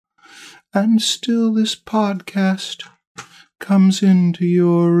and still this podcast comes into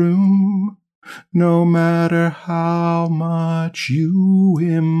your room. No matter how much you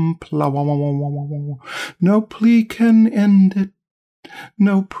imply, no plea can end it,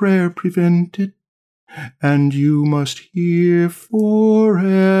 no prayer prevent it, and you must hear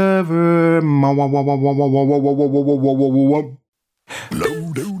forever.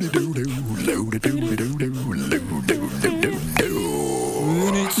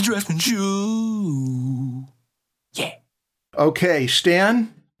 It's the Dressman Show. Yeah. Okay,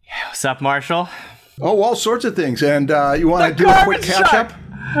 Stan. What's up, Marshall? Oh, all sorts of things. And you want to do a quick catch-up?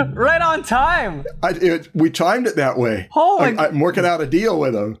 Right on time. We timed it that way. I'm working out a deal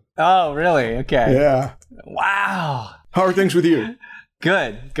with him. Oh, really? Okay. Yeah. Wow. How are things with you?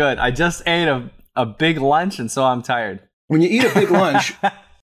 Good. I just ate a big lunch, and so I'm tired. When you eat a big lunch,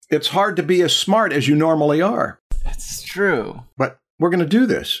 it's hard to be as smart as you normally are. It's true. But we're going to do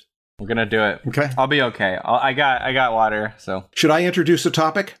this. We're going to do it. Okay. I'll be okay. I got water, so. Should I introduce the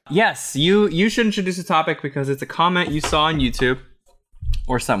topic? Yes, you should introduce the topic because it's a comment you saw on YouTube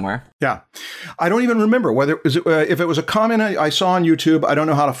or somewhere. Yeah. I don't even remember whether if it was a comment I saw on YouTube. I don't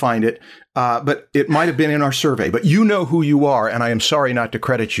know how to find it, but it might have been in our survey. But you know who you are, and I am sorry not to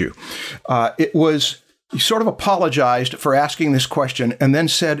credit you. It was, you sort of apologized for asking this question and then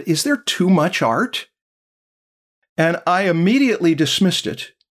said, is there too much art? And I immediately dismissed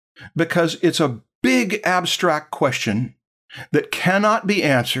it because it's a big abstract question that cannot be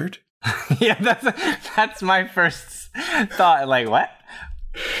answered. Yeah, that's my first thought. Like, what?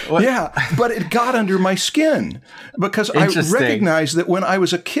 Yeah, but it got under my skin because I recognized that when I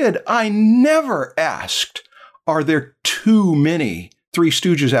was a kid, I never asked, are there too many Three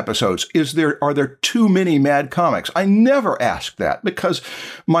Stooges episodes? Are there too many Mad Comics? I never asked that because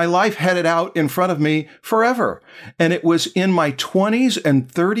my life had it out in front of me forever. And it was in my 20s and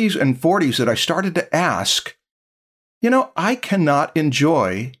 30s and 40s that I started to ask, I cannot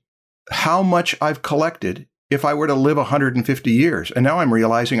enjoy how much I've collected if I were to live 150 years. And now I'm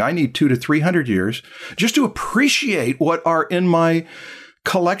realizing I need 200 to 300 years just to appreciate what are in my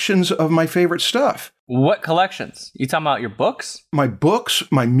collections of my favorite stuff. What collections? You talking about your books? My books,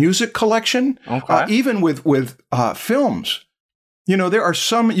 my music collection, even with films. There are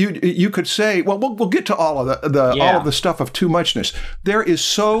some you could say. Well, we'll get to all of all of the stuff of too muchness. There is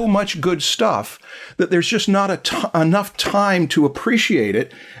so much good stuff that there's just not enough time to appreciate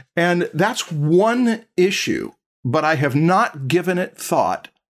it, and that's one issue. But I have not given it thought,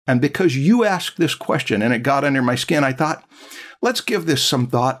 and because you asked this question and it got under my skin, I thought, let's give this some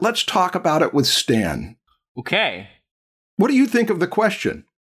thought. Let's talk about it with Stan. Okay. What do you think of the question?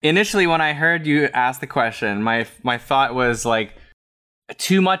 Initially, when I heard you ask the question, my thought was like,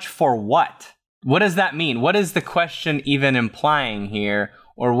 too much for what? What does that mean? What is the question even implying here?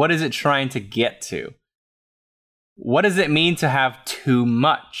 Or what is it trying to get to? What does it mean to have too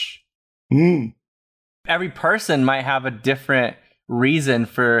much? Every person might have a different reason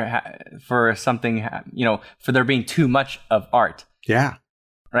for something, for there being too much of art. Yeah.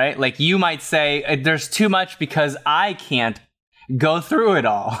 Right? Like you might say, there's too much because I can't go through it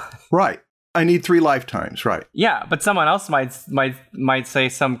all. Right. I need 3 lifetimes. Right. Yeah. But someone else might say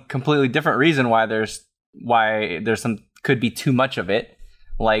some completely different reason why there's some could be too much of it.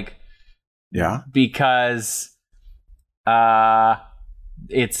 Like, yeah, because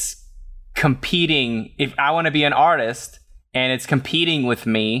it's competing. If I want to be an artist, and it's competing with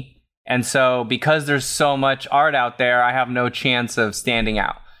me. And so because there's so much art out there, I have no chance of standing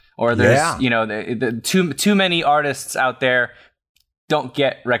out. Or there's, too many artists out there don't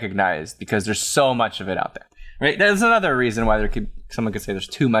get recognized because there's so much of it out there. Right? There's another reason why someone could say there's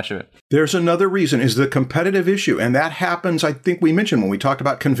too much of it. There's another reason is the competitive issue. And that happens, I think we mentioned when we talked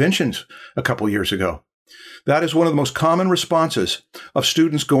about conventions a couple years ago. That is one of the most common responses of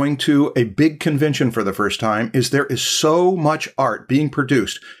students going to a big convention for the first time is there is so much art being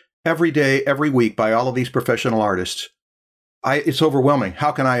produced every day, every week by all of these professional artists. It's overwhelming.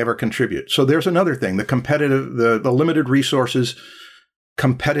 How can I ever contribute? So there's another thing, the limited resources,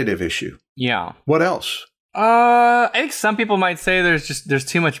 competitive issue. Yeah. What else? I think some people might say there's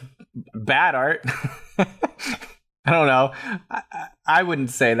too much bad art. I don't know. I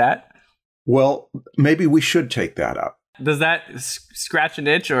wouldn't say that. Well, maybe we should take that up. Does that scratch an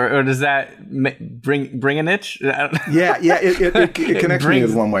itch, or does that bring an itch? Yeah, it connects me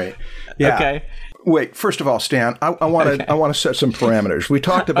in one way. Yeah. Okay. Wait, first of all, Stan, I want to set some parameters. We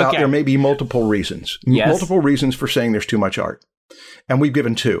talked about there may be multiple reasons. Yes. Multiple reasons for saying there's too much art. And we've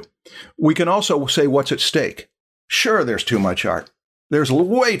given 2. We can also say what's at stake. Sure, there's too much art. There's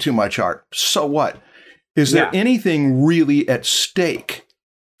way too much art. So what? Is there anything really at stake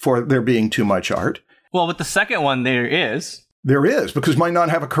for there being too much art. Well, with the second one, there is. There is, because might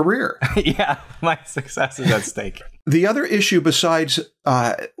not have a career. Yeah, my success is at stake. The other issue besides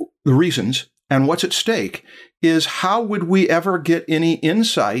the reasons and what's at stake is how would we ever get any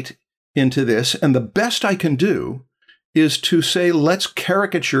insight into this? And the best I can do is to say, let's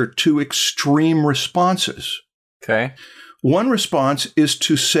caricature two extreme responses. Okay. One response is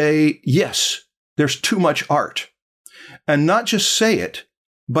to say, yes, there's too much art. And not just say it,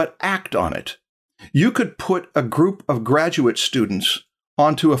 but act on it. You could put a group of graduate students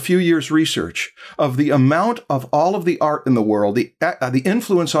onto a few years' research of the amount of all of the art in the world, the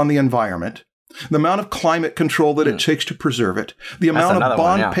influence on the environment, the amount of climate control that it takes to preserve it, the amount of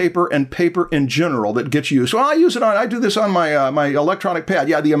bond paper and paper in general that gets used. Well, I do this on my electronic pad.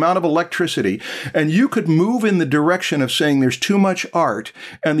 Yeah, the amount of electricity. And you could move in the direction of saying there's too much art.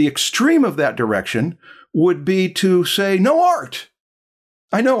 And the extreme of that direction would be to say no art.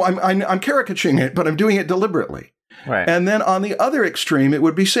 I know I'm caricaturing it, but I'm doing it deliberately. Right. And then on the other extreme, it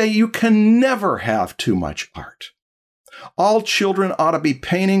would be say you can never have too much art. All children ought to be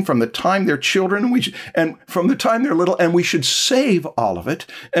painting from the time they're children and from the time they're little, and we should save all of it,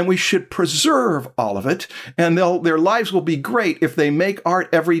 and we should preserve all of it, and their lives will be great if they make art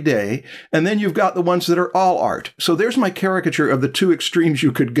every day. And then you've got the ones that are all art. So there's my caricature of the two extremes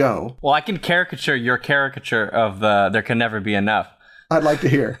you could go. Well, I can caricature your caricature of there can never be enough. I'd like to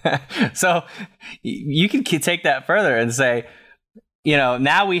hear. So you can take that further and say,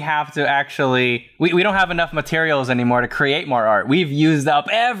 now we have to actually, we don't have enough materials anymore to create more art. We've used up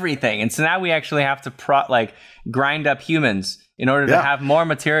everything. And so now we actually have to grind up humans in order to have more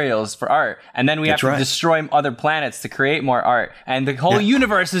materials for art. And then we have to destroy other planets to create more art. And the whole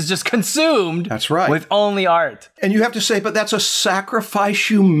universe is just consumed with only art. And you have to say, but that's a sacrifice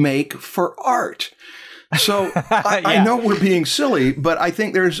you make for art. So I know we're being silly, but I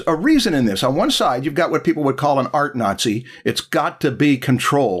think there's a reason in this. On one side, you've got what people would call an art Nazi. It's got to be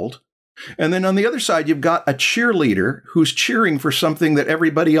controlled. And then on the other side, you've got a cheerleader who's cheering for something that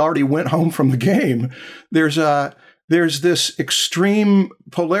everybody already went home from the game. There's this extreme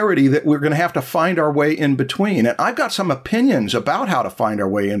polarity that we're going to have to find our way in between. And I've got some opinions about how to find our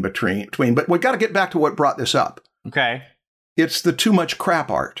way in between, but we've got to get back to what brought this up. Okay. It's the too much crap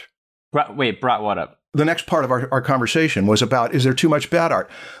art. Brought what up? The next part of our conversation was about, is there too much bad art?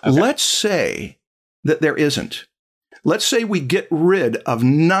 Okay. Let's say that there isn't. Let's say we get rid of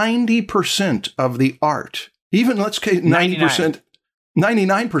 90% of the art. Even let's say 90%,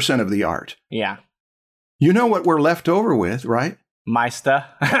 99% of the art. Yeah. You know what we're left over with, right? My stuff.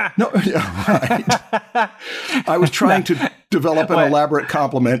 No, yeah, right. I was trying to develop an elaborate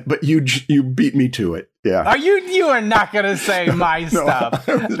compliment, but you beat me to it. Yeah. You are not going to say my stuff.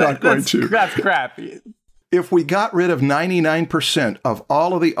 I'm not going to. That's crap. If we got rid of 99% of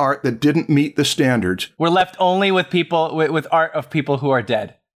all of the art that didn't meet the standards, we're left only with people with art of people who are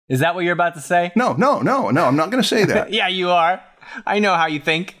dead. Is that what you're about to say? No. I'm not going to say that. Yeah, you are. I know how you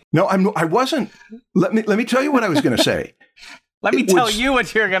think. No, I wasn't. Let me tell you what I was going to say. Let me tell you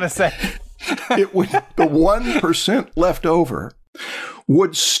what you're going to say. The 1% left over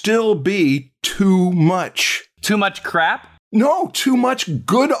would still be too much. Too much crap? No, too much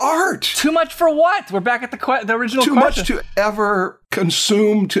good art. Too much for what? We're back at the original question. Too much to ever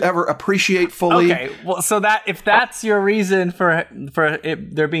consume, to ever appreciate fully. Okay, well, so if that's your reason for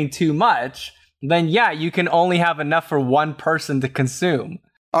it, there being too much, then yeah, you can only have enough for one person to consume.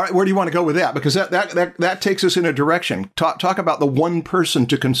 All right, where do you want to go with that? Because that takes us in a direction. Talk about the one person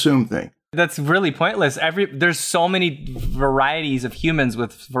to consume thing. That's really pointless. There's so many varieties of humans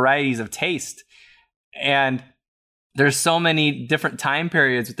with varieties of taste. And there's so many different time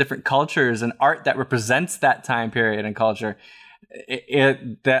periods with different cultures and art that represents that time period and culture.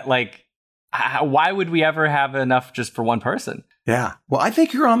 Why would we ever have enough just for one person? Yeah. Well, I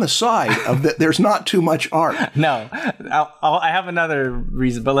think you're on the side of that. There's not too much art. No, I have another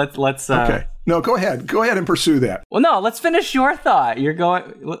reason, but let's. Okay. No, go ahead. Go ahead and pursue that. Well, no, let's finish your thought. You're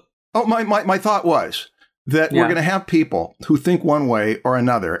going. Oh, my thought was that we're going to have people who think one way or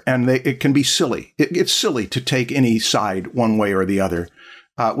another, and it can be silly. It's silly to take any side one way or the other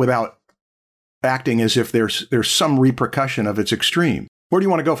without acting as if there's some repercussion of its extreme. Where do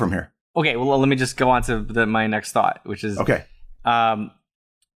you want to go from here? Okay, well, let me just go on to my next thought, which is okay.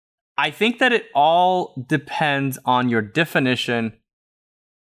 I think that it all depends on your definition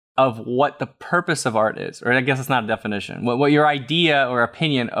of what the purpose of art is. Or I guess it's not a definition. What your idea or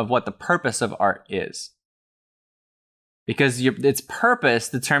opinion of what the purpose of art is. Because its purpose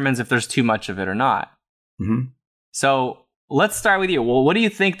determines if there's too much of it or not. Mm-hmm. So let's start with you. Well, what do you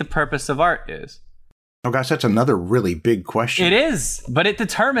think the purpose of art is? Oh, gosh, that's another really big question. It is, but it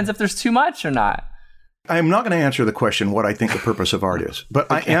determines if there's too much or not. I am not going to answer the question what I think the purpose of art is, but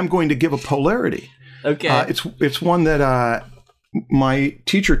okay. I am going to give a polarity. Okay. It's one that my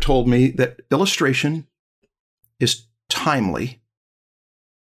teacher told me that illustration is timely.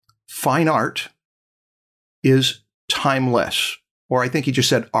 Fine art is timeless. Or I think he just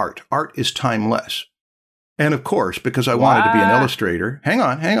said art. Art is timeless. And of course, because I wanted to be an illustrator, hang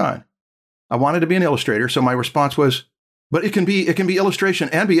on. I wanted to be an illustrator, so my response was, but it can be illustration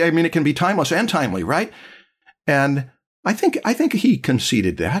and it can be timeless and timely, right? And I think he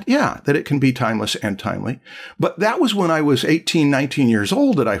conceded that, that it can be timeless and timely. But that was when I was 18, 19 years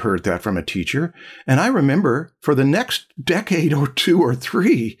old that I heard that from a teacher. And I remember for the next decade or two or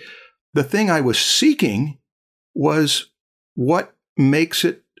three, the thing I was seeking was what makes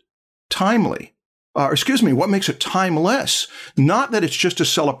it timely. What makes it timeless? Not that it's just to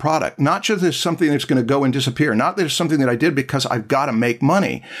sell a product, not just as something that's going to go and disappear, not that it's something that I did because I've got to make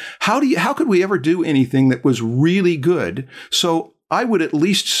money. How could we ever do anything that was really good? So I would at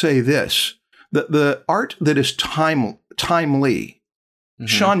least say this, that the art that is timely, mm-hmm.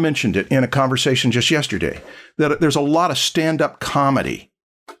 Sean mentioned it in a conversation just yesterday, that there's a lot of stand-up comedy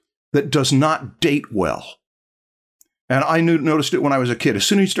that does not date well. And I noticed it when I was a kid. As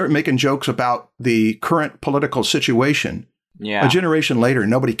soon as you start making jokes about the current political situation, a generation later,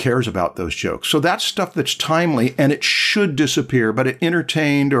 nobody cares about those jokes. So that's stuff that's timely and it should disappear, but it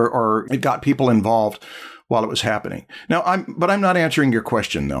entertained or it got people involved while it was happening. Now, I'm not answering your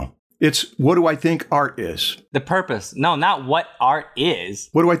question, though. It's what do I think art is? The purpose. No, not what art is.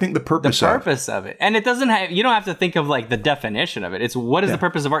 What do I think the purpose of it? And it doesn't have, you don't have to think of like the definition of it. It's what is the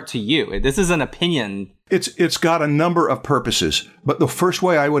purpose of art to you? This is an opinion. It's got a number of purposes, but the first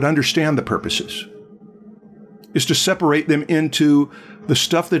way I would understand the purposes is to separate them into the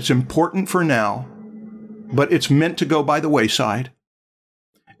stuff that's important for now, but it's meant to go by the wayside,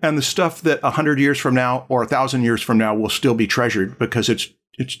 and the stuff that 100 years from now or 1,000 years from now will still be treasured because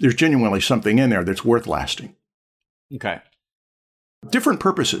there's genuinely something in there that's worth lasting. Okay. Different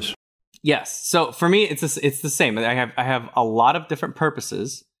purposes. Yes. So for me, it's the same. I have a lot of different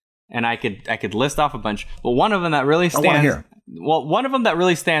purposes, and I could list off a bunch. But one of them that really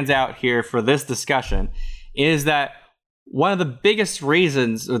stands out here for this discussion is that one of the biggest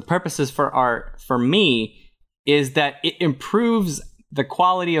reasons or purposes for art for me is that it improves the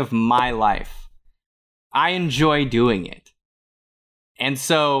quality of my life. I enjoy doing it. And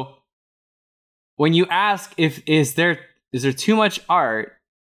so when you ask is there too much art,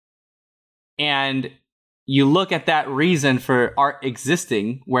 and you look at that reason for art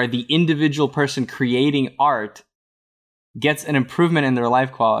existing, where the individual person creating art gets an improvement in their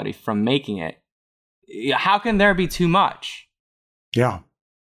life quality from making it, how can there be too much? Yeah.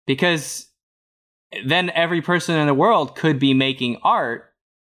 Because then every person in the world could be making art,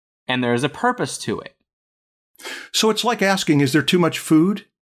 and there's a purpose to it. So it's like asking, is there too much food?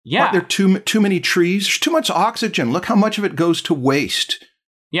 Yeah. Aren't there too many trees? There's too much oxygen. Look how much of it goes to waste.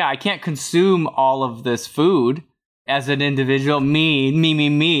 Yeah, I can't consume all of this food as an individual.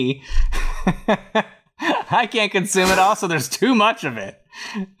 Me. I can't consume it all, so there's too much of it.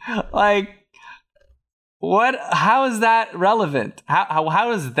 Like, what? How is that relevant?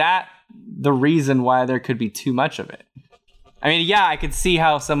 How is that the reason why there could be too much of it? I mean, yeah, I could see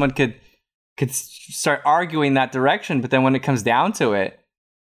how someone could start arguing that direction, but then when it comes down to it,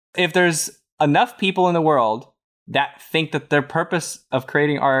 if there's enough people in the world that think that their purpose of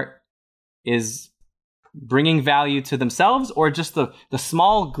creating art is bringing value to themselves or just the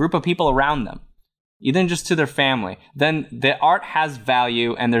small group of people around them, even just to their family, then the art has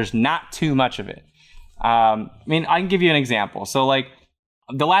value and there's not too much of it. I mean, I can give you an example. So like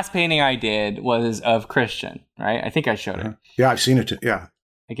the last painting I did was of Christian, right? I think I showed it. Yeah, I've seen it too. Yeah.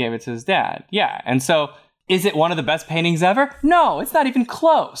 I gave it to his dad. Yeah. And so is it one of the best paintings ever? No, it's not even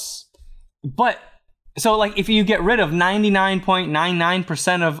close. But so like if you get rid of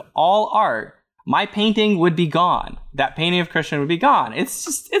 99.99% of all art, my painting would be gone. That painting of Christian would be gone.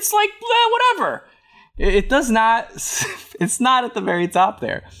 It's like whatever. It does not, it's not at the very top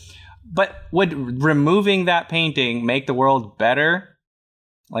there. But would removing that painting make the world better?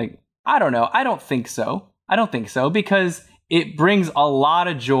 Like, I don't know. I don't think so because it brings a lot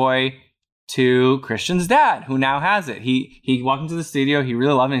of joy to Christian's dad, who now has it. He walked into the studio, he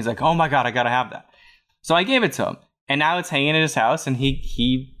really loved it. He's like, oh my God, I gotta have that. So I gave it to him. And now it's hanging in his house, and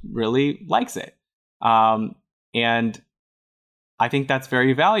he really likes it. And I think that's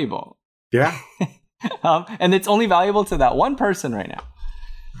very valuable. Yeah. And it's only valuable to that one person right now.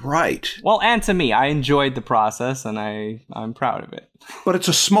 Right. Well, and to me, I enjoyed the process, and I'm proud of it. But it's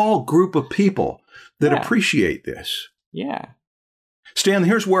a small group of people that appreciate this. Yeah. Stan,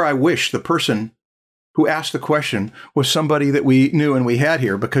 here's where I wish the person who asked the question was somebody that we knew and we had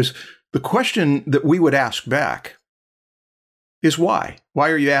here, because the question that we would ask back is why? Why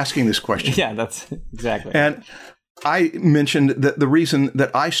are you asking this question? Yeah, that's exactly. And I mentioned that the reason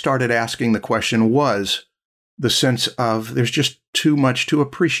that I started asking the question was the sense of there's just too much to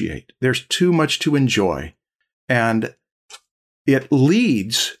appreciate. There's too much to enjoy. And it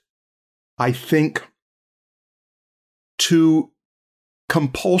leads, I think, to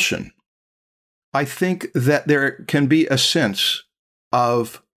compulsion. I think that there can be a sense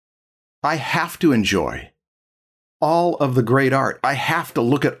of, I have to enjoy all of the great art. I have to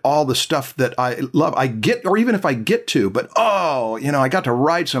look at all the stuff that I love. I get, or even if I get to, but I got to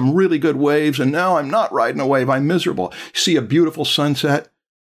ride some really good waves and now I'm not riding a wave. I'm miserable. See a beautiful sunset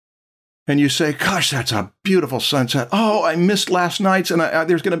and you say, gosh, that's a beautiful sunset. Oh, I missed last night's and I'm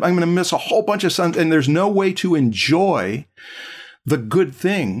going to miss a whole bunch of suns. And there's no way to enjoy the good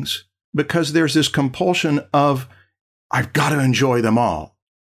things because there's this compulsion of, I've got to enjoy them all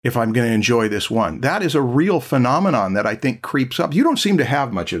if I'm going to enjoy this one. That is a real phenomenon that I think creeps up. You don't seem to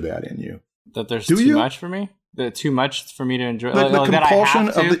have much of that in you. That there's too much for me? Too much for me to enjoy? The compulsion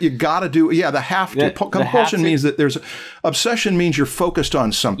of that you got to do. Yeah, the have to. Compulsion means that there's... Obsession means you're focused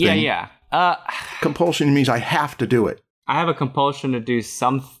on something. Yeah. Compulsion means I have to do it. I have a compulsion to do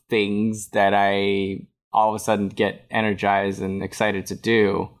some things that I all of a sudden get energized and excited to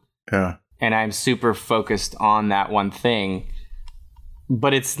do. Yeah. And I'm super focused on that one thing.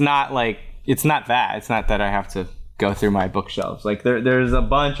 But it's not that. It's not that I have to go through my bookshelves. Like there's a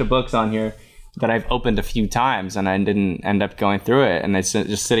bunch of books on here that I've opened a few times and I didn't end up going through it. And it's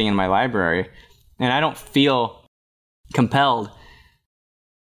just sitting in my library. And I don't feel compelled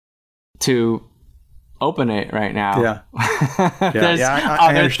to open it right now. Yeah. There's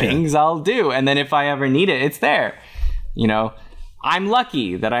other things I'll do. And then if I ever need it, it's there. I'm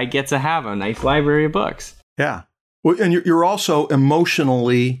lucky that I get to have a nice library of books. Yeah. Well, and you're also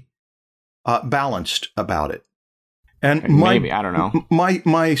emotionally balanced about it. And maybe, I don't know.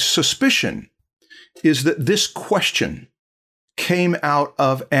 My suspicion is that this question came out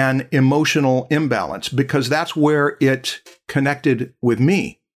of an emotional imbalance because that's where it connected with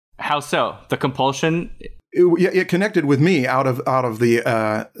me. How so? The compulsion? It connected with me out of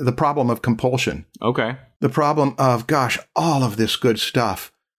the problem of compulsion. Okay. The problem of, gosh, all of this good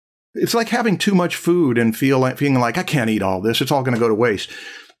stuff. It's like having too much food and feeling like I can't eat all this. It's all going to go to waste.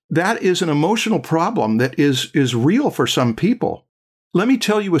 That is an emotional problem that is real for some people. Let me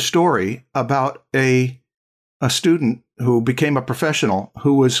tell you a story about a student who became a professional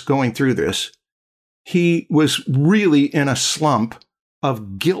who was going through this. He was really in a slump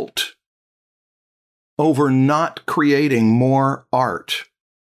of guilt over not creating more art.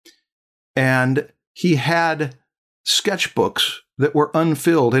 And he had sketchbooks that were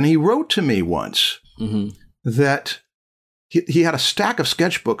unfilled. And he wrote to me once that he had a stack of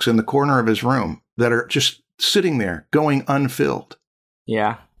sketchbooks in the corner of his room that are just sitting there going unfilled.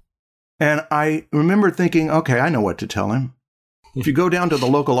 Yeah. And I remember thinking, okay, I know what to tell him. If you go down to the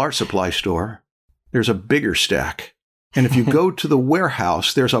local art supply store, there's a bigger stack. And if you go to the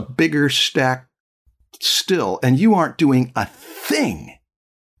warehouse, there's a bigger stack still. And you aren't doing a thing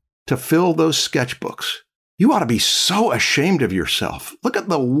to fill those sketchbooks. You ought to be so ashamed of yourself. Look at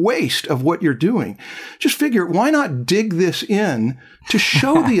the waste of what you're doing. Just figure, why not dig this in to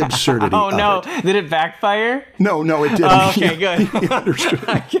show the absurdity of it? Did it backfire? No, it didn't. Oh, okay, good. You understood.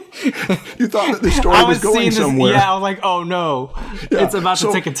 You thought that the story was going somewhere. Yeah, I was like, oh no, it's about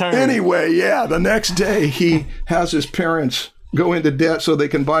to take a turn. Anyway, the next day he has his parents go into debt so they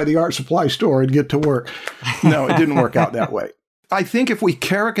can buy the art supply store and get to work. No, it didn't work out that way. I think if we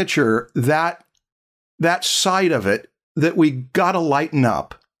caricature that side of it, that we got to lighten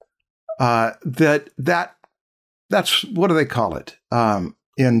up. That's what do they call it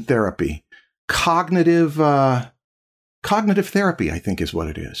in therapy? Cognitive therapy, I think, is what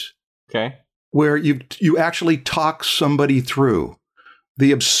it is. Okay, where you actually talk somebody through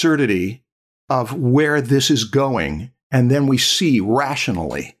the absurdity of where this is going, and then we see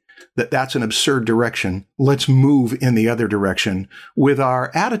rationally that that's an absurd direction. Let's move in the other direction with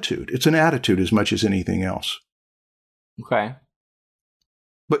our attitude. It's an attitude as much as anything else. Okay.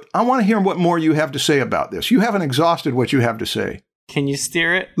 But I want to hear what more you have to say about this. You haven't exhausted what you have to say. Can you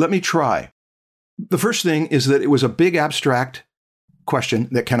steer it? Let me try. The first thing is that it was a big abstract question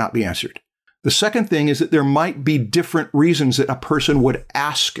that cannot be answered. The second thing is that there might be different reasons that a person would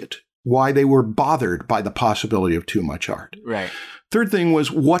ask it, why they were bothered by the possibility of too much art. Right. Third thing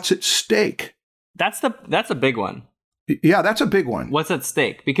was, what's at stake? That's a big one. Yeah, that's a big one. What's at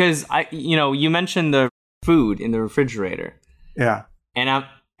stake? Because you mentioned the food in the refrigerator. Yeah. And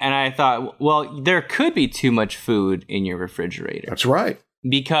I thought, well, there could be too much food in your refrigerator. That's right.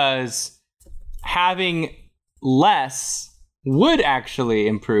 Because having less would actually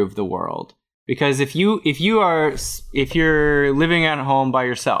improve the world. Because if you're living at home by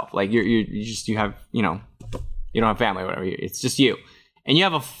yourself, like you have, you don't have family or whatever, it's just you, and you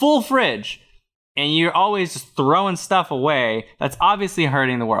have a full fridge, and you're always just throwing stuff away, that's obviously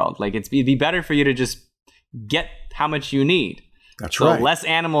hurting the world. Like it'd be better for you to just get how much you need. That's right. So less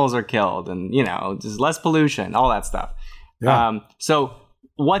animals are killed, and just less pollution, all that stuff. Yeah. So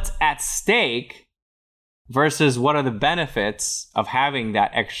what's at stake versus what are the benefits of having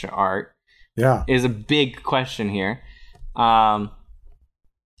that extra art? Yeah, is a big question here. But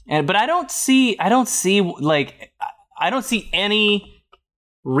I don't see any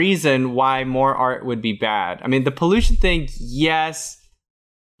reason why more art would be bad. I mean, the pollution thing, yes,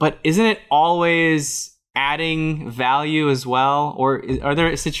 but isn't it always adding value as well? Or are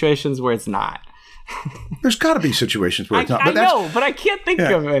there situations where it's not? There's got to be situations where it's not. But I know, but I can't think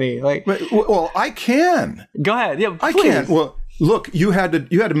of any. Well, I can. Go ahead. Yeah, please. I can. Well, look, you had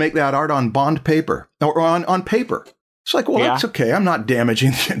to make that art on bond paper or on paper. It's like, well, that's okay. I'm not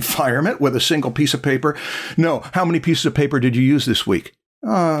damaging the environment with a single piece of paper. No. How many pieces of paper did you use this week?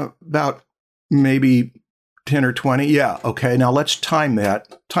 About maybe 10 or 20. Yeah. Okay. Now let's times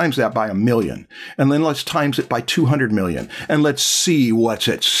that by 1 million. And then let's times it by 200 million. And let's see what's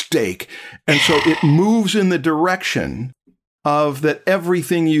at stake. And so it moves in the direction of that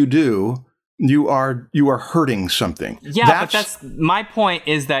everything you do, you are hurting something. Yeah, but that's my point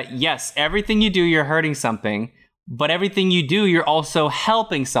is that, yes, everything you do, you're hurting something, but everything you do, you're also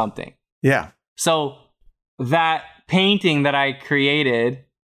helping something. Yeah. So that painting that I created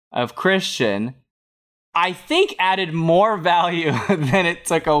of Christian, I think added more value than it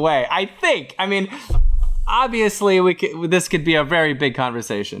took away. I mean, obviously this could be a very big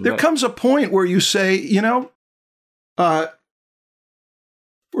conversation. There comes a point where you say,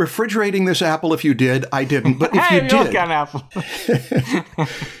 refrigerating this apple, if you did, I didn't. But if you did, an apple.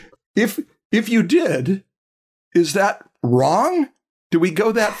 if you did, is that wrong? Do we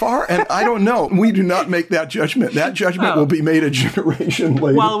go that far? And I don't know. We do not make that judgment. That judgment will be made a generation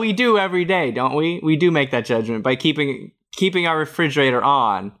later. Well, we do every day, don't we? We do make that judgment by keeping our refrigerator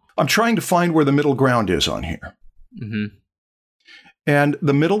on. I'm trying to find where the middle ground is on here. Mm-hmm. And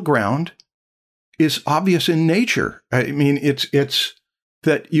the middle ground is obvious in nature. I mean, it's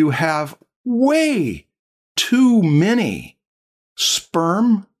that you have way too many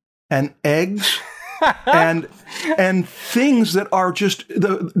sperm and eggs and things that are just,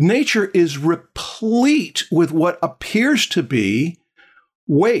 the nature is replete with what appears to be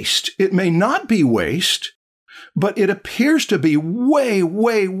waste. It may not be waste, but it appears to be way,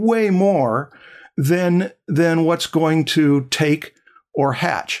 way, way more than what's going to take or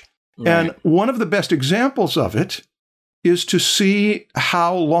hatch. Right. And one of the best examples of it is to see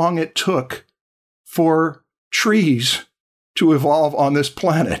how long it took for trees to evolve on this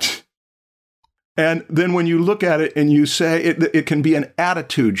planet. And then when you look at it and you say it can be an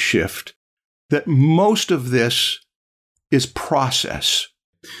attitude shift, that most of this is process.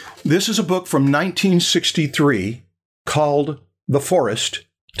 This is a book from 1963 called The Forest,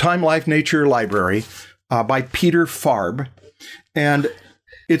 Time, Life, Nature Library by Peter Farb. And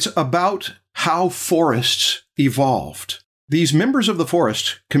it's about how forests evolved. These members of the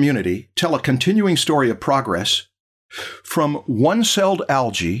forest community tell a continuing story of progress from one-celled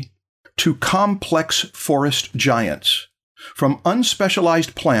algae to complex forest giants, from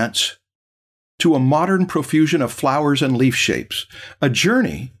unspecialized plants to a modern profusion of flowers and leaf shapes, a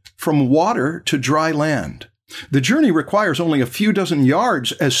journey from water to dry land. The journey requires only a few dozen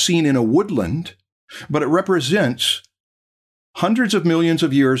yards as seen in a woodland, but it represents hundreds of millions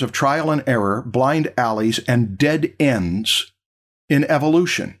of years of trial and error, blind alleys, and dead ends in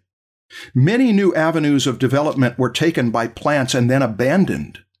evolution. Many new avenues of development were taken by plants and then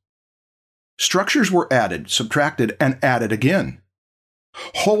abandoned. Structures were added, subtracted, and added again.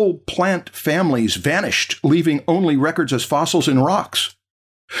 Whole plant families vanished, leaving only records as fossils in rocks.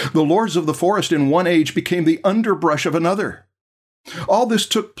 The lords of the forest in one age became the underbrush of another. All this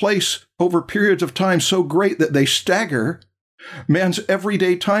took place over periods of time so great that they stagger man's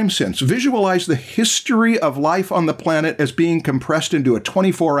everyday time sense. Visualize the history of life on the planet as being compressed into a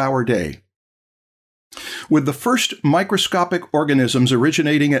 24-hour day, with the first microscopic organisms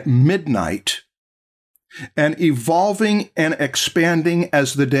originating at midnight and evolving and expanding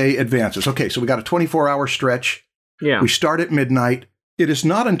as the day advances. Okay, so we got a 24-hour stretch. Yeah. We start at midnight. It is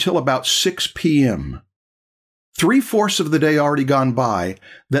not until about 6 p.m. 3/4 of the day already gone by,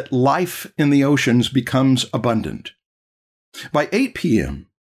 that life in the oceans becomes abundant. By 8 p.m.,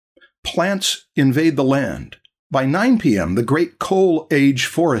 plants invade the land. By 9 p.m., the great coal age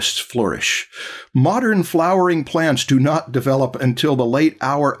forests flourish. Modern flowering plants do not develop until the late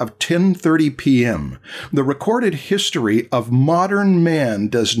hour of 10:30 p.m. The recorded history of modern man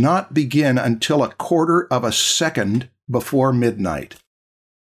does not begin until a quarter of a second before midnight.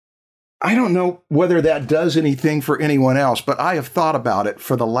 I don't know whether that does anything for anyone else, but I have thought about it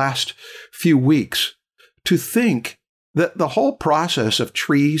for the last few weeks to think that the whole process of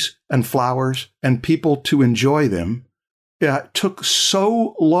trees and flowers and people to enjoy them took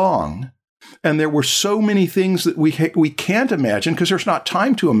so long, and there were so many things that we can't imagine because there's not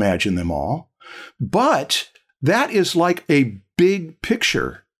time to imagine them all. But that is like a big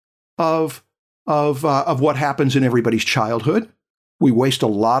picture of what happens in everybody's childhood. We waste a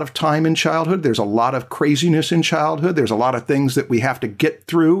lot of time in childhood. There's a lot of craziness in childhood. There's a lot of things that we have to get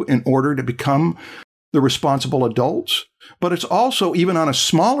through in order to become the responsible adults. But it's also, even on a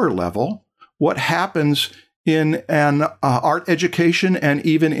smaller level, what happens in an art education and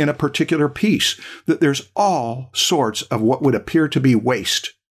even in a particular piece, that there's all sorts of what would appear to be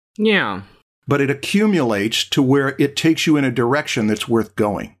waste. Yeah. But it accumulates to where it takes you in a direction that's worth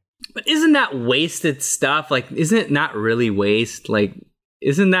going. But isn't that wasted stuff? Like, isn't it not really waste? Like,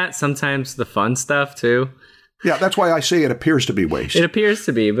 isn't that sometimes the fun stuff too? Yeah, that's why I say it appears to be waste. It appears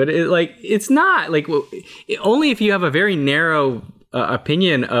to be, but it's not. Like, only if you have a very narrow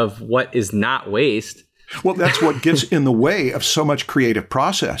opinion of what is not waste. Well, that's what gets in the way of so much creative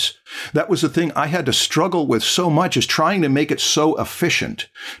process. That was the thing I had to struggle with so much, is trying to make it so efficient,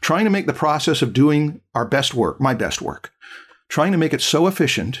 trying to make the process of doing our best work, my best work, trying to make it so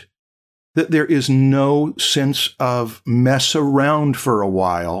efficient that there is no sense of mess around for a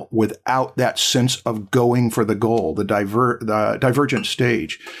while without that sense of going for the goal, the divergent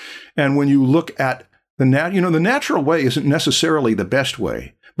stage. And when you look at the natural way isn't necessarily the best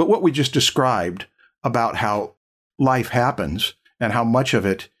way, but what we just described about how life happens and how much of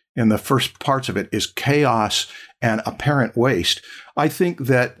it in the first parts of it is chaos and apparent waste, I think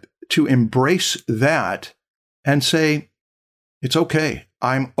that to embrace that and say, it's okay.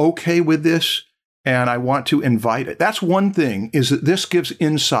 I'm okay with this, and I want to invite it. That's one thing, is that this gives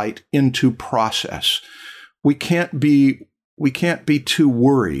insight into process. We can't be too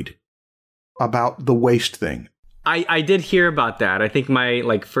worried about the waste thing. I did hear about that. I think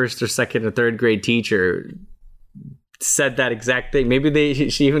my first or second or third grade teacher said that exact thing. Maybe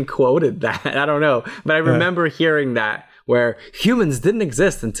she even quoted that. I don't know. But I remember hearing that, where humans didn't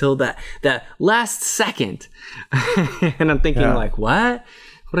exist until that last second. And I'm thinking, what? What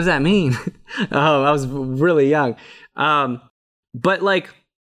does that mean? I was really young. But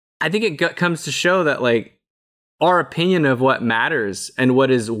I think it comes to show that our opinion of what matters and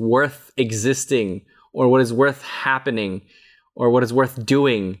what is worth existing, or what is worth happening, or what is worth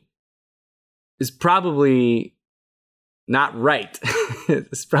doing is probably not right.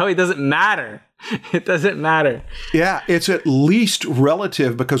 This probably doesn't matter. It doesn't matter. Yeah, it's at least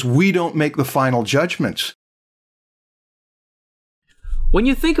relative, because we don't make the final judgments. When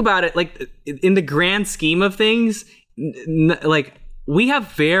you think about it, in the grand scheme of things, we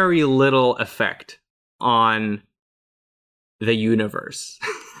have very little effect on the universe.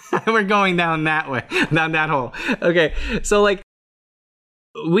 We're going down that way, down that hole. Okay, so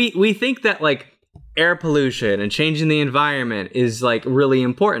we think that air pollution and changing the environment is really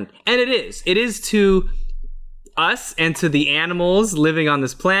important, and it is. It is to us and to the animals living on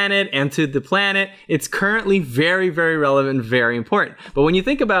this planet and to the planet. It's currently very, very relevant, very important. But when you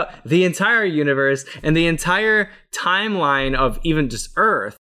think about the entire universe and the entire timeline of even just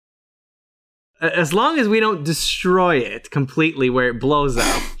Earth, as long as we don't destroy it completely where it blows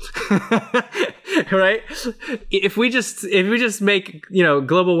up, right? If we just make,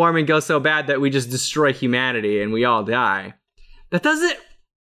 global warming go so bad that we just destroy humanity and we all die, that doesn't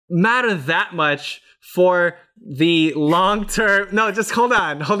matter that much for the long term. No, just hold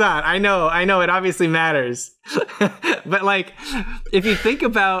on. I know it obviously matters. But if you think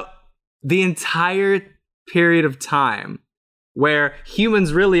about the entire period of time where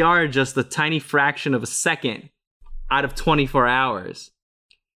humans really are just a tiny fraction of a second out of 24 hours.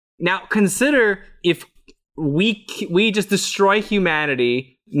 Now, consider if we just destroy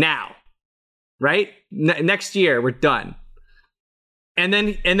humanity now, right? Next year, we're done. And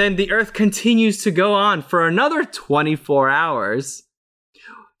then the Earth continues to go on for another 24 hours.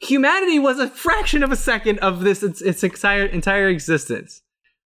 Humanity was a fraction of a second of its entire existence.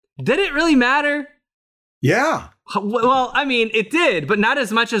 Did it really matter? Yeah. Well, I mean, it did, but not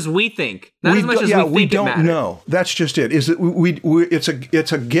as much as we think. Not as much as we think we don't it mattered. know. That's just it. Is that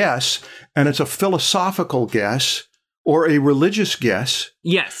it's a guess, and it's a philosophical guess or a religious guess.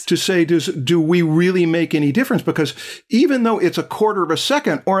 Yes. To say, do we really make any difference? Because even though it's a quarter of a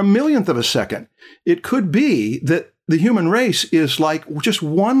second or a millionth of a second, it could be that the human race is like just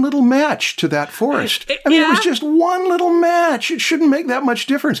one little match to that forest. It was just one little match. It shouldn't make that much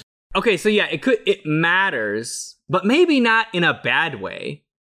difference. Okay, so yeah, it matters, but maybe not in a bad way.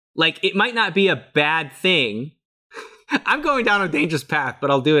 Like, it might not be a bad thing. I'm going down a dangerous path, but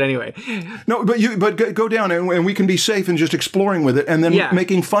I'll do it anyway. No, but go down and we can be safe in just exploring with it and then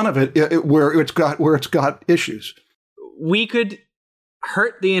making fun of it where it's got issues. We could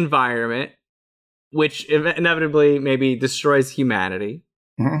hurt the environment, which inevitably maybe destroys humanity.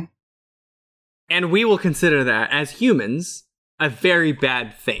 Mm-hmm. And we will consider that as humans a very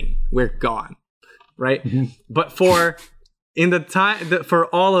bad thing. We're gone, right? Mm-hmm. But for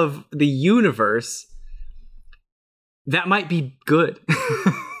all of the universe, that might be good.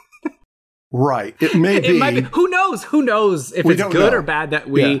 Right. It may be. Who knows if it's good or bad that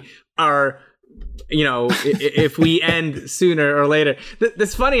we are, if we end sooner or later.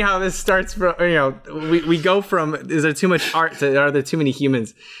 It's funny how this starts from, we go from, is there too much art to, are there too many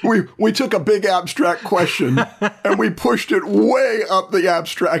humans? We took a big abstract question and we pushed it way up the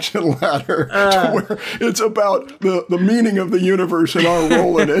abstraction ladder to where it's about the meaning of the universe and our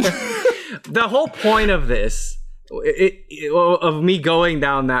role in it. The whole point of this, of me going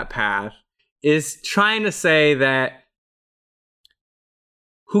down that path, is trying to say that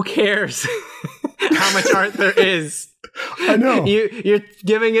who cares how much art there is? I know. You're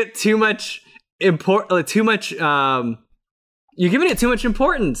giving it too much you're giving it too much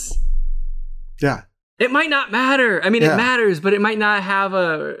importance. Yeah. It might not matter. I mean, it matters, but it might not have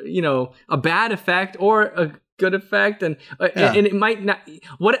a bad effect or a good effect, and it might not.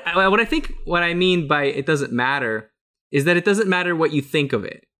 What I mean by it doesn't matter is that it doesn't matter what you think of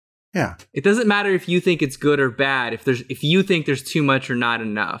it. Yeah. It doesn't matter if you think it's good or bad, if you think there's too much or not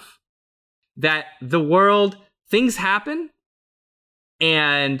enough. That the world, things happen,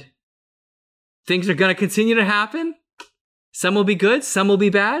 and things are going to continue to happen. Some will be good, some will be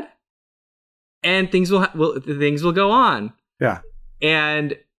bad, and things will go on. Yeah.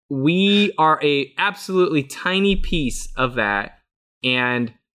 And we are a absolutely tiny piece of that,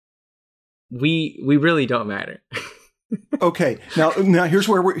 and we really don't matter. Okay, now here's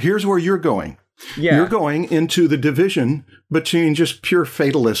where you're going. Yeah. You're going into the division between just pure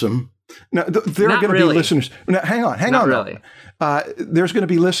fatalism. Now there are going to be listeners. Now, hang on. Not really. There's going to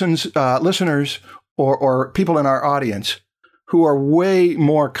be listeners or people in our audience who are way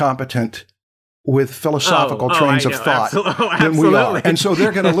more competent with philosophical trains of thought than we are. And so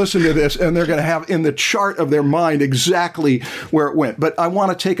they're going to listen to this and they're going to have in the chart of their mind exactly where it went. But I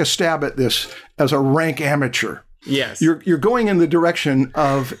want to take a stab at this as a rank amateur. Yes. You're going in the direction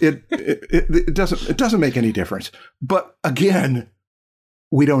of it doesn't make any difference. But again,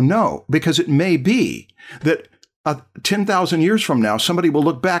 we don't know, because it may be that 10,000 years from now, somebody will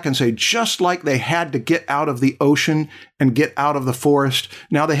look back and say, just like they had to get out of the ocean and get out of the forest,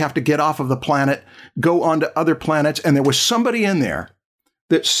 now they have to get off of the planet, go on to other planets. And there was somebody in there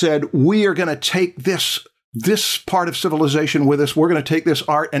that said, we are going to take this part of civilization with us. We're going to take this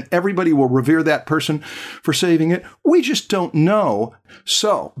art, and everybody will revere that person for saving it. We just don't know.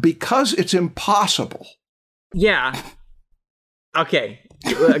 So because it's impossible. Yeah. Okay.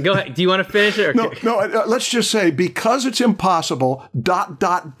 Go ahead. Do you want to finish it? No. Let's just say because it's impossible, ...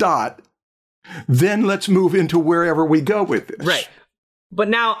 Then let's move into wherever we go with this. Right. But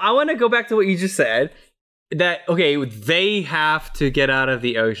now I want to go back to what you just said. That, okay, they have to get out of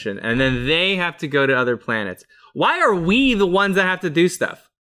the ocean, and then they have to go to other planets. Why are we the ones that have to do stuff?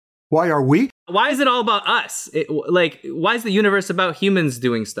 Why are we? Why is it all about us? Why is the universe about humans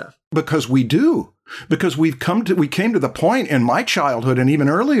doing stuff? Because we do. Because we came to the point in my childhood and even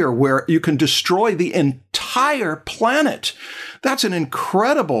earlier where you can destroy the entire planet. That's an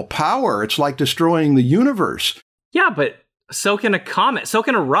incredible power. It's like destroying the universe. Yeah, but so can a comet, so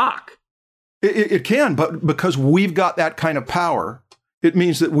can a rock. It can, but because we've got that kind of power, it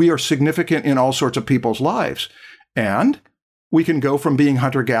means that we are significant in all sorts of people's lives. And we can go from being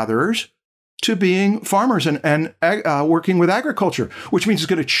hunter-gatherers to being farmers and working with agriculture, which means it's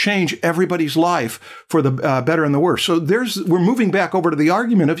going to change everybody's life for the better and the worse. So we're moving back over to the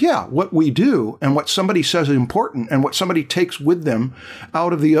argument of, what we do and what somebody says is important and what somebody takes with them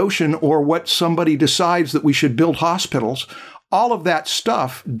out of the ocean, or what somebody decides that we should build hospitals. All of that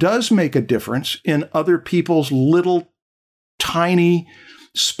stuff does make a difference in other people's little tiny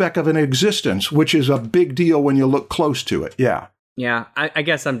speck of an existence, which is a big deal when you look close to it. Yeah. Yeah. I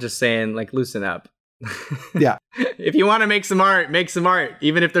guess I'm just saying, like, loosen up. Yeah. If you want to make some art,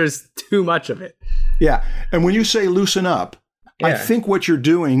 even if there's too much of it. Yeah. And when you say loosen up, I think what you're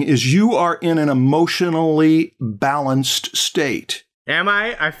doing is you are in an emotionally balanced state. Am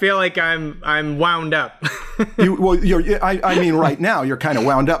I? I feel like I'm wound up. I mean, right now you're kind of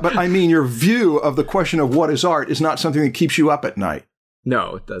wound up, but I mean, your view of the question of what is art is not something that keeps you up at night.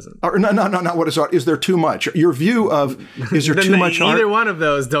 No, it doesn't. Or no, not what is art. Is there too much? Your view of, is there too much art? Either one of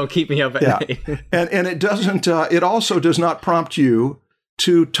those don't keep me up at night. And it doesn't, it also does not prompt you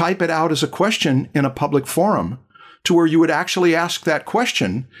to type it out as a question in a public forum to where you would actually ask that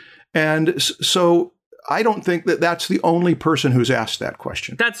question. And so I don't think that that's the only person who's asked that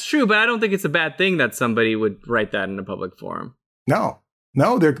question. That's true, but I don't think it's a bad thing that somebody would write that in a public forum. No,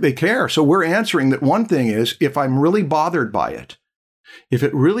 they care. So we're answering that. One thing is, if I'm really bothered by it, if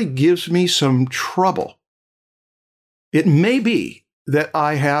it really gives me some trouble, it may be that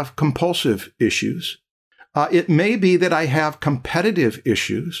I have compulsive issues. It may be that I have competitive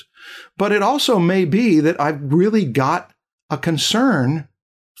issues, but it also may be that I've really got a concern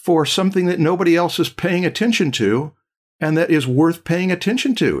for something that nobody else is paying attention to, and that is worth paying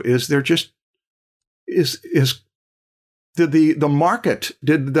attention to. Is there just did the market,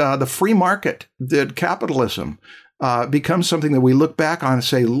 did the free market, did capitalism become something that we look back on and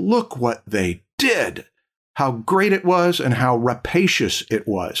say, look what they did, how great it was and how rapacious it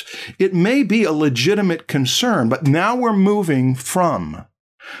was. It may be a legitimate concern, but now we're moving from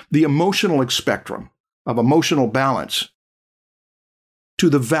the emotional spectrum of emotional balance to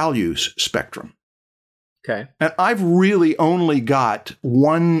the values spectrum. Okay. And I've really only got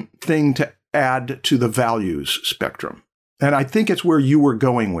one thing to add to the values spectrum. And I think it's where you were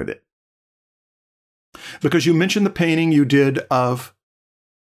going with it. Because you mentioned the painting you did of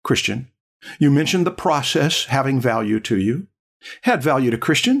Christian. You mentioned the process having value to you. Had value to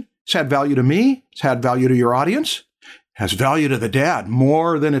Christian. It's had value to me. It's had value to your audience. Has value to the dad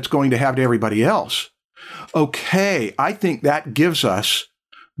more than it's going to have to everybody else. Okay, I think that gives us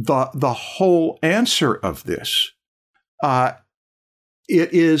the whole answer of this.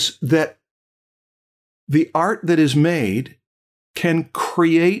 It is that the art that is made can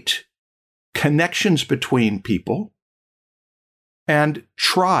create connections between people and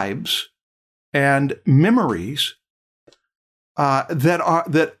tribes and memories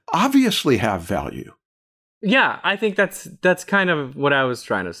that obviously have value. Yeah, I think that's kind of what I was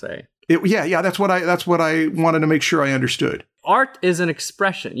trying to say. That's what I wanted to make sure I understood. Art is an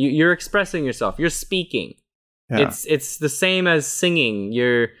expression. You're expressing yourself. You're speaking. Yeah. It's the same as singing.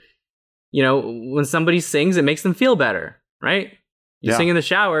 When somebody sings, it makes them feel better, right? You sing in the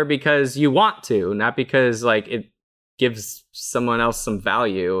shower because you want to, not because like it gives someone else some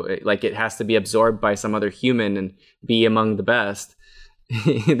value. It has to be absorbed by some other human and be among the best.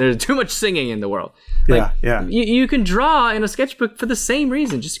 There's too much singing in the world. You can draw in a sketchbook for the same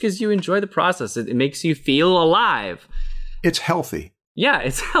reason, just because you enjoy the process. It makes you feel alive. It's healthy. Yeah,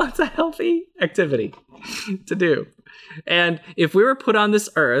 it's a healthy activity to do. And if we were put on this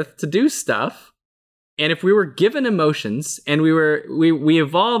earth to do stuff, and if we were given emotions, and we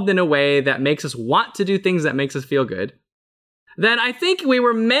evolved in a way that makes us want to do things that makes us feel good, then I think we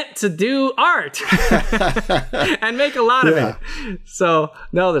were meant to do art and make a lot of it. So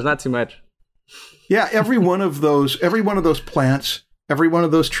no, there's not too much. Yeah, every one of those plants, every one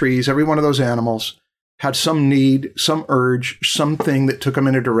of those trees, every one of those animals had some need, some urge, something that took them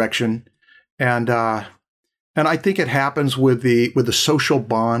in a direction, and I think it happens with the social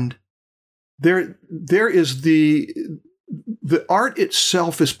bond. There is the art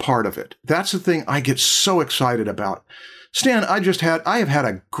itself is part of it. That's the thing I get so excited about. Stan, I have had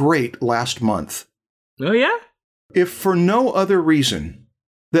a great last month. Oh yeah? If for no other reason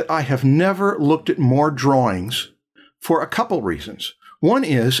that I have never looked at more drawings for a couple reasons. One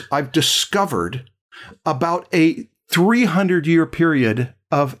is I've discovered about a 300-year period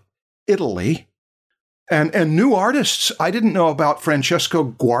of Italy and new artists. I didn't know about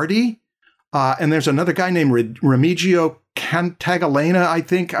Francesco Guardi. And there's another guy named Remigio Cantagalena, I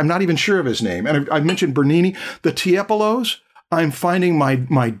think. I'm not even sure of his name. And I mentioned Bernini. The Tiepolos, I'm finding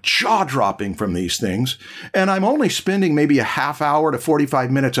my jaw dropping from these things. And I'm only spending maybe a half hour to 45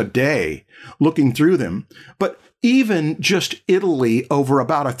 minutes a day looking through them. But even just Italy over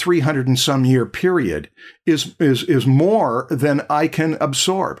about a 300 and some year period is more than I can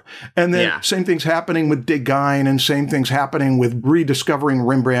absorb. And then same things happening with Degas, and same things happening with rediscovering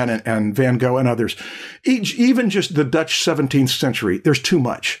Rembrandt and Van Gogh and others. Even just the Dutch 17th century, there's too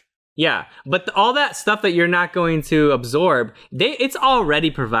much. Yeah, but all that stuff that you're not going to absorb, it's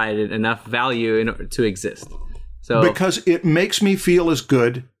already provided enough value in order to exist. So because it makes me feel as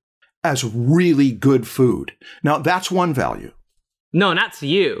good as really good food. Now, that's one value. No, not to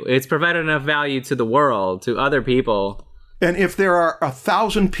you. It's provided enough value to the world, to other people. And if there are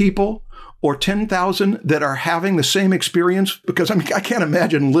 1,000 people or 10,000 that are having the same experience, because I mean, I can't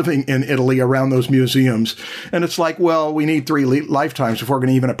imagine living in Italy around those museums. And it's like, well, we need 3 lifetimes before we're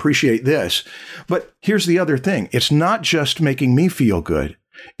going to even appreciate this. But here's the other thing. It's not just making me feel good.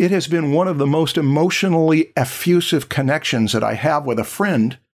 It has been one of the most emotionally effusive connections that I have with a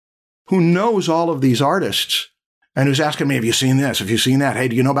friend who knows all of these artists and who's asking me, have you seen this? Have you seen that? Hey,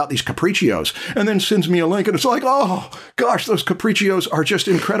 do you know about these capriccios? And then sends me a link, and it's like, oh, gosh, those capriccios are just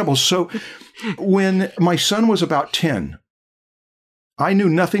incredible. So when my son was about 10, I knew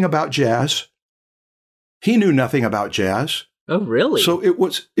nothing about jazz. He knew nothing about jazz. Oh, really? So it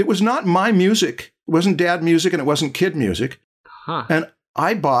was not my music. It wasn't dad music, and it wasn't kid music. Huh. And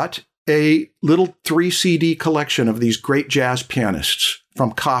I bought a little 3 CD collection of these great jazz pianists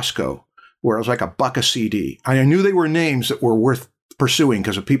from Costco, where it was like $1 a CD. I knew they were names that were worth pursuing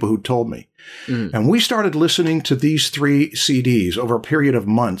because of people who told me. Mm. And we started listening to these 3 CDs over a period of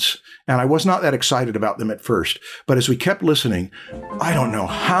months. And I was not that excited about them at first. But as we kept listening, I don't know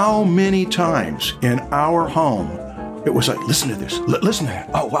how many times in our home, it was like, listen to this, listen to that.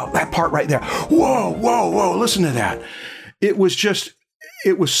 Oh, wow, that part right there. Whoa, whoa, whoa, listen to that. It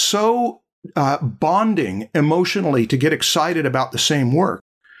was so bonding emotionally to get excited about the same work.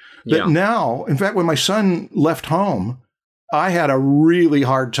 That now, in fact, when my son left home, I had a really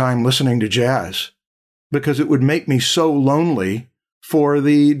hard time listening to jazz because it would make me so lonely for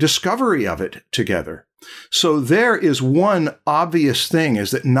the discovery of it together. So there is one obvious thing, is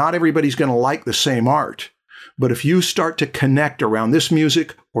that not everybody's going to like the same art. But if you start to connect around this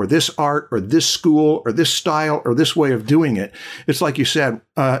music or this art or this school or this style or this way of doing it, it's like you said,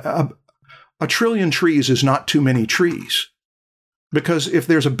 a trillion trees is not too many trees. Because if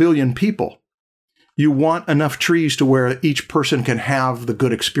there's 1 billion people, you want enough trees to where each person can have the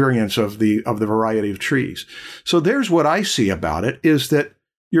good experience of the variety of trees. So there's what I see about it, is that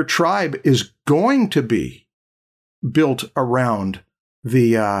your tribe is going to be built around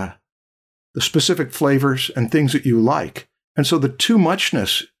the specific flavors and things that you like. And so the too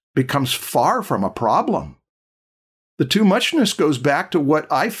muchness becomes far from a problem. The too muchness goes back to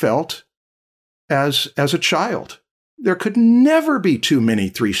what I felt as a child. There could never be too many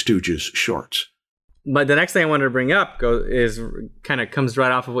Three Stooges shorts. But the next thing I wanted to bring up comes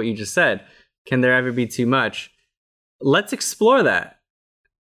right off of what you just said. Can there ever be too much? Let's explore that.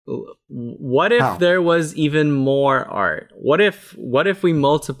 What if there was even more art? What if we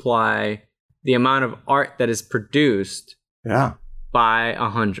multiply the amount of art that is produced by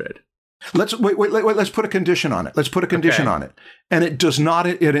 100? Let's wait. Let's put a condition on it. On it, and it does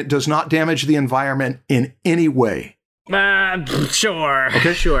not damage the environment in any way. Sure.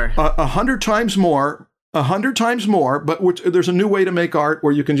 Okay. Sure. 100 times more. 100 times more, but there's a new way to make art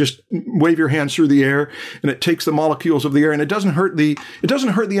where you can just wave your hands through the air and it takes the molecules of the air, and it doesn't hurt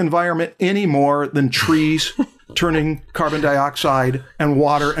the environment any more than trees turning carbon dioxide and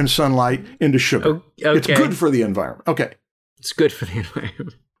water and sunlight into sugar. Okay. It's good for the environment. Okay. It's good for the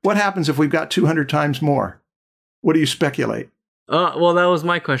environment. What happens if we've got 200 times more? What do you speculate? Well, that was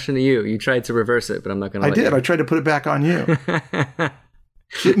my question to you. You tried to reverse it, but I'm not going to let you. I tried to put it back on you.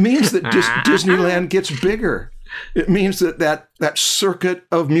 It means that Disneyland gets bigger. It means that circuit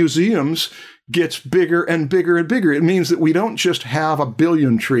of museums gets bigger and bigger and bigger. It means that we don't just have 1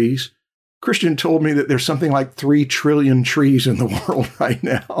 billion trees. Christian told me that there's something like 3 trillion trees in the world right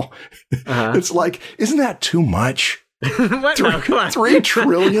now. Uh-huh. It's like, isn't that too much? What? No, come on. 3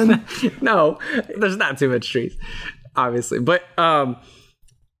 trillion? No, there's not too much trees, obviously. But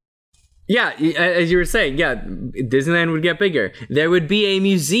yeah, as you were saying, Disneyland would get bigger. There would be a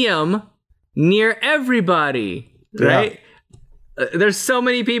museum near everybody, right? Yeah. There's so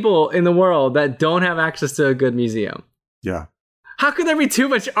many people in the world that don't have access to a good museum. Yeah. How could there be too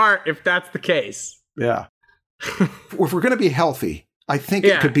much art if that's the case? Yeah. If we're going to be healthy, I think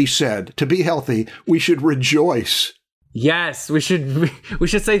it could be said, to be healthy, we should rejoice. Yes, we should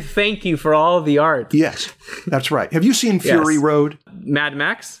say thank you for all of the art. Yes, that's right. Have you seen Fury Road? Mad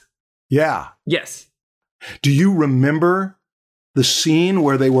Max? Yeah. Yes. Do you remember the scene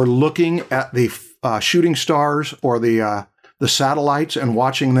where they were looking at the shooting stars or the satellites and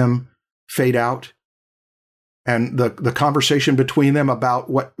watching them fade out? And the conversation between them about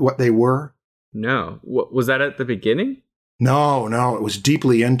what they were? No. Was that at the beginning? No. It was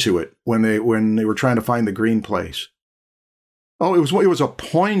deeply into it when they were trying to find the green place. Oh, it was a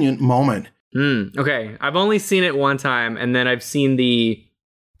poignant moment. Okay, I've only seen it one time, and then I've seen the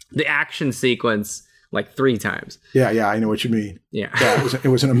action sequence like 3 times. Yeah, I know what you mean. Yeah, it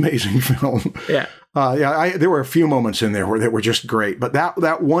was an amazing film. Yeah, there were a few moments in there where they were just great, but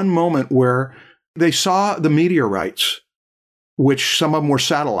that one moment where they saw the meteorites, which some of them were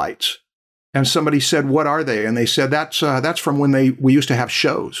satellites, and somebody said, "What are they?" And they said, "That's from when we used to have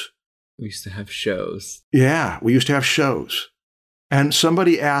shows." We used to have shows. Yeah, we used to have shows, and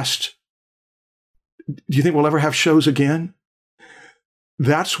somebody asked, "Do you think we'll ever have shows again?"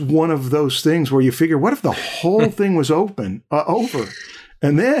 That's one of those things where you figure, what if the whole thing was over?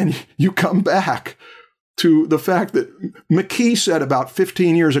 And then you come back to the fact that McKee said about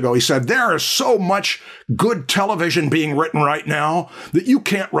 15 years ago, he said, there is so much good television being written right now that you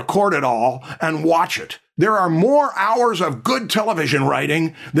can't record it all and watch it. There are more hours of good television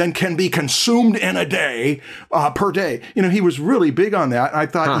writing than can be consumed in a day, per day. He was really big on that. I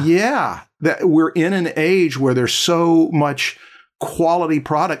thought, that we're in an age where there's so much quality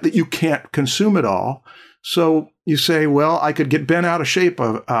product that you can't consume it all. So you say, well, I could get bent out of shape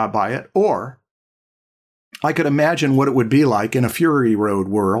by it, or I could imagine what it would be like in a Fury Road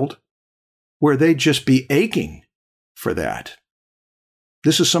world where they'd just be aching for that.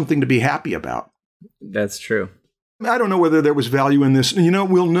 This is something to be happy about. That's true. I don't know whether there was value in this.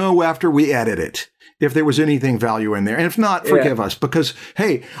 We'll know after we edit it if there was anything value in there. And if not, forgive us, because,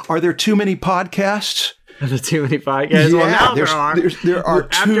 hey, are there too many podcasts? Are there too many podcasts? Yeah, well, now there are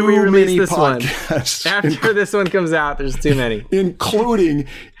too many podcasts. After this one comes out, there's too many. Including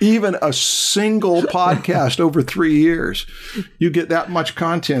even a single podcast over 3 years. You get that much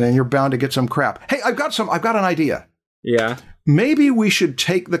content and you're bound to get some crap. Hey, I've got an idea. Yeah. Maybe we should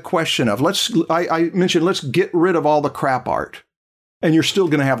take the question of, I mentioned, let's get rid of all the crap art. And you're still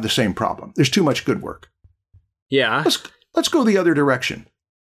going to have the same problem. There's too much good work. Yeah. Let's go the other direction.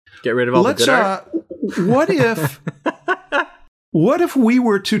 Get rid of all the good art? What if we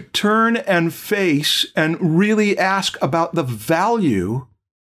were to turn and face and really ask about the value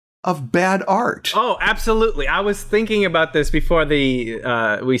of bad art? Oh, absolutely. I was thinking about this before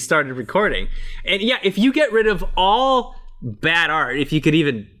we started recording. And yeah, if you get rid of all bad art, if you could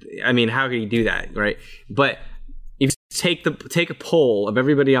even, how could you do that, right? But if you take a poll of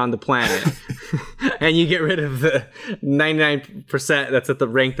everybody on the planet and you get rid of the 99% that's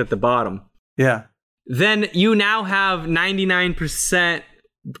ranked at the bottom. Yeah. Then you now have 99%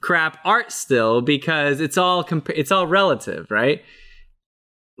 crap art still, because it's all relative, right?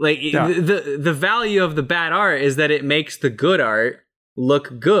 Like the value of the bad art is that it makes the good art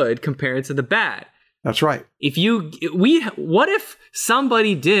look good compared to the bad. That's right. What if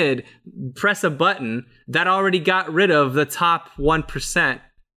somebody did press a button that already got rid of the top 1%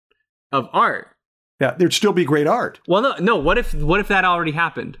 of art? Yeah, there'd still be great art. Well, no. What if that already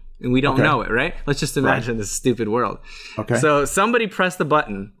happened and we don't know it, right? Let's just imagine this stupid world. Okay. So somebody pressed the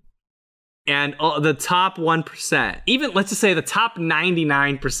button, and the top 1%, even let's just say the top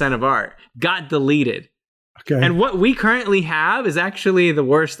 99% of art, got deleted. Okay. And what we currently have is actually the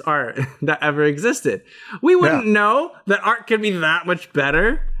worst art that ever existed. We wouldn't know that art could be that much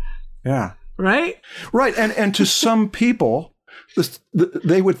better. Yeah. Right? Right. And to some people,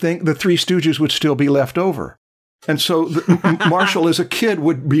 they would think the Three Stooges would still be left over. And so Marshall as a kid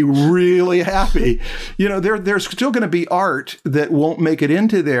would be really happy. There's still going to be art that won't make it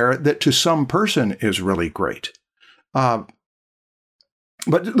into there that to some person is really great. But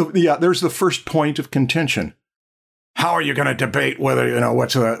there's the first point of contention. How are you going to debate whether,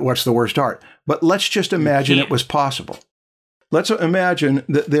 what's the worst art? But let's just imagine it was possible. Let's imagine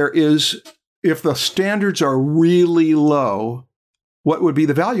that there is, if the standards are really low, what would be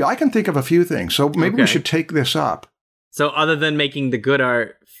the value? I can think of a few things. So maybe we should take this up. So other than making the good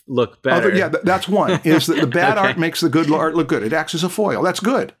art look better. That's one, is that the bad art makes the good art look good. It acts as a foil. That's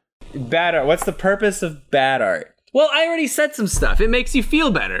good. Bad art. What's the purpose of bad art? Well, I already said some stuff. It makes you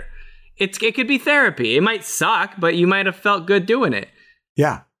feel better. It could be therapy. It might suck, but you might have felt good doing it.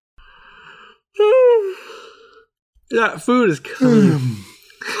 Yeah. That food is coming.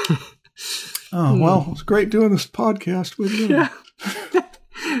 Oh, well, it's great doing this podcast with you. Yeah.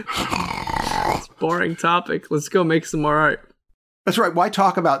 It's a boring topic. Let's go make some more art. That's right. Why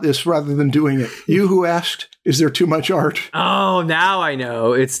talk about this rather than doing it? You who asked, is there too much art? Oh, now I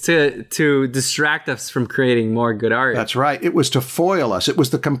know. It's to distract us from creating more good art. That's right. It was to foil us. It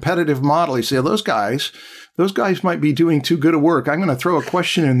was the competitive model. You say, those guys might be doing too good a work. I'm going to throw a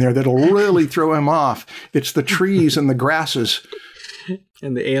question in there that'll really throw him off. It's the trees and the grasses.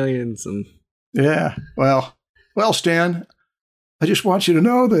 And the aliens. Yeah. Well, Stan, I just want you to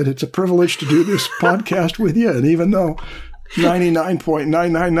know that it's a privilege to do this podcast with you. And even though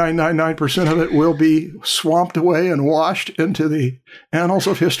 99.99999% of it will be swamped away and washed into the annals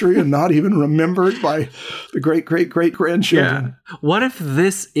of history and not even remembered by the great-great-great-grandchildren. Yeah. What if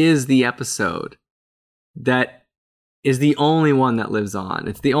this is the episode that is the only one that lives on?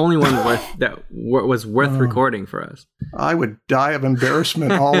 It's the only one that was worth recording for us. I would die of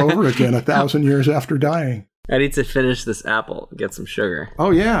embarrassment all over again 1,000 years after dying. I need to finish this apple and get some sugar.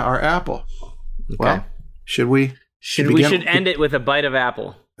 Oh, yeah, our apple. Okay. Well, should we? We should end it with a bite of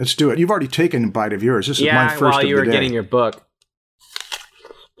apple. Let's do it. You've already taken a bite of yours. This is my first while you were getting your book.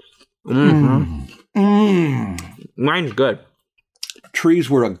 Mine's good. Trees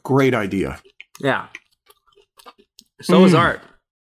were a great idea. Yeah. So is art.